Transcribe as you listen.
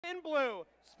in blue.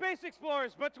 Space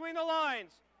Explorers between the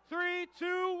lines. 3,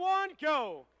 2, 1,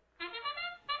 go.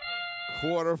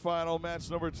 Quarterfinal match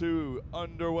number 2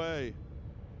 underway.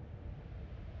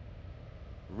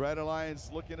 Red Alliance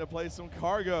looking to play some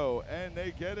cargo, and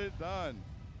they get it done.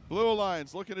 Blue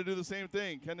Alliance looking to do the same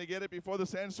thing. Can they get it before the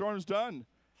sandstorm's done?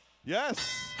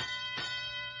 Yes!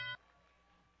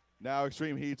 Now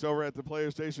Extreme Heat's over at the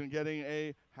player station getting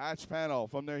a hatch panel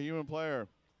from their human player.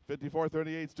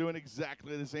 5438's doing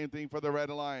exactly the same thing for the Red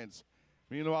Alliance.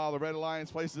 Meanwhile, the Red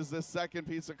Alliance places the second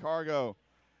piece of cargo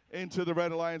into the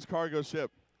Red Alliance cargo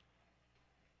ship.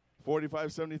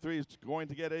 4573 is going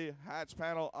to get a hatch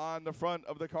panel on the front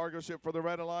of the cargo ship for the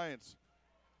Red Alliance.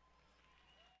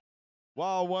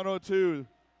 While 102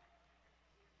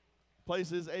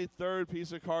 places a third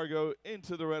piece of cargo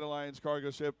into the Red Alliance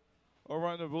cargo ship over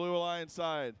on the Blue Alliance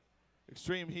side.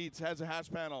 Extreme Heats has a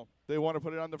hatch panel. They want to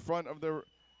put it on the front of the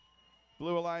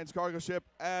Blue Alliance cargo ship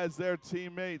as their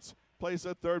teammates place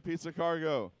a third piece of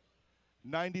cargo.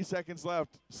 90 seconds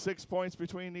left, 6 points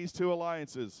between these two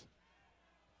alliances.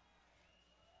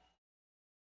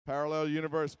 Parallel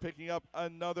Universe picking up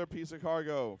another piece of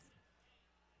cargo.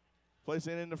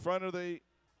 Placing it in the front of the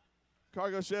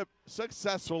cargo ship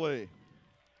successfully.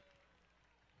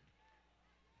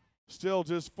 Still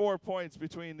just 4 points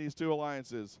between these two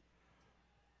alliances.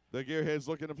 The Gearheads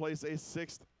looking to place a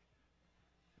sixth,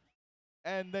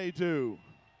 and they do.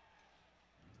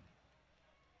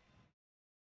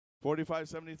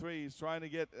 4573 is trying to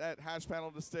get that hatch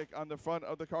panel to stick on the front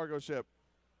of the cargo ship,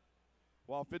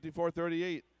 while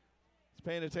 5438 is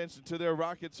paying attention to their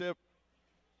rocket ship,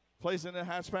 placing the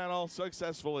hatch panel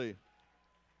successfully.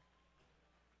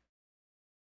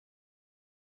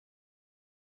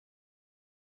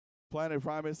 Planet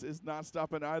Primus is not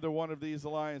stopping either one of these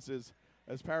alliances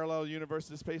as Parallel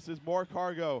Universes faces more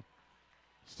cargo.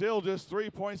 Still just 3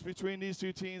 points between these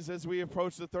two teams as we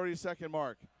approach the 30-second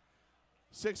mark.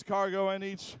 6 cargo in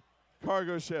each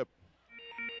cargo ship.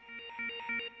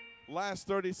 Last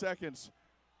 30 seconds.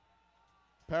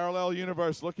 Parallel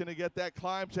Universe looking to get that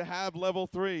climb to have level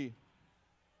 3.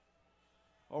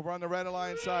 Over on the Red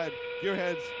Alliance side,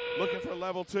 Gearheads looking for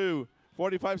level 2.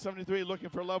 4573 looking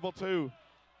for level 2.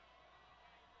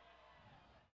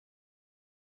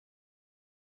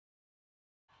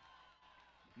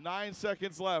 Nine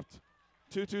seconds left.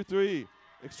 223.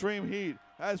 Extreme Heat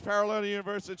as Parallel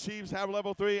Universe achieves have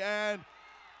level 3, and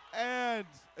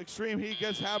Extreme Heat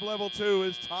gets have level 2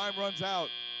 as time runs out.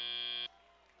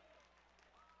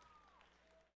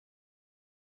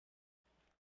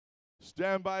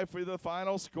 Stand by for the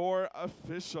final score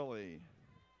officially.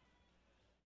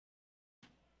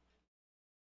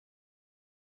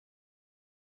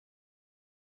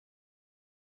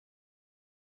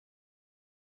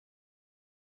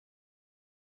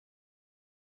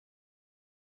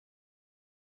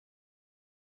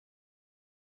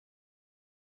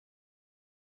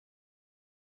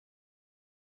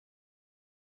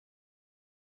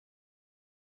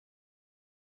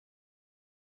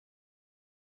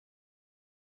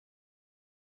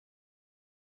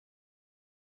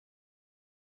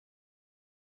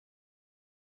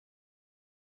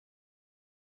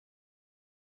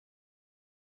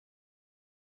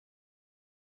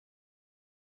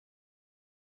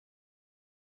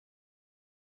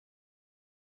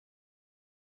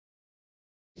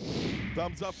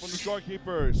 Thumbs up from the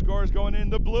scorekeeper. Scores going in.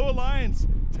 The Blue Alliance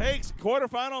takes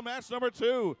quarterfinal match number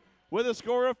 2 with a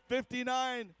score of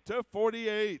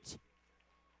 59-48.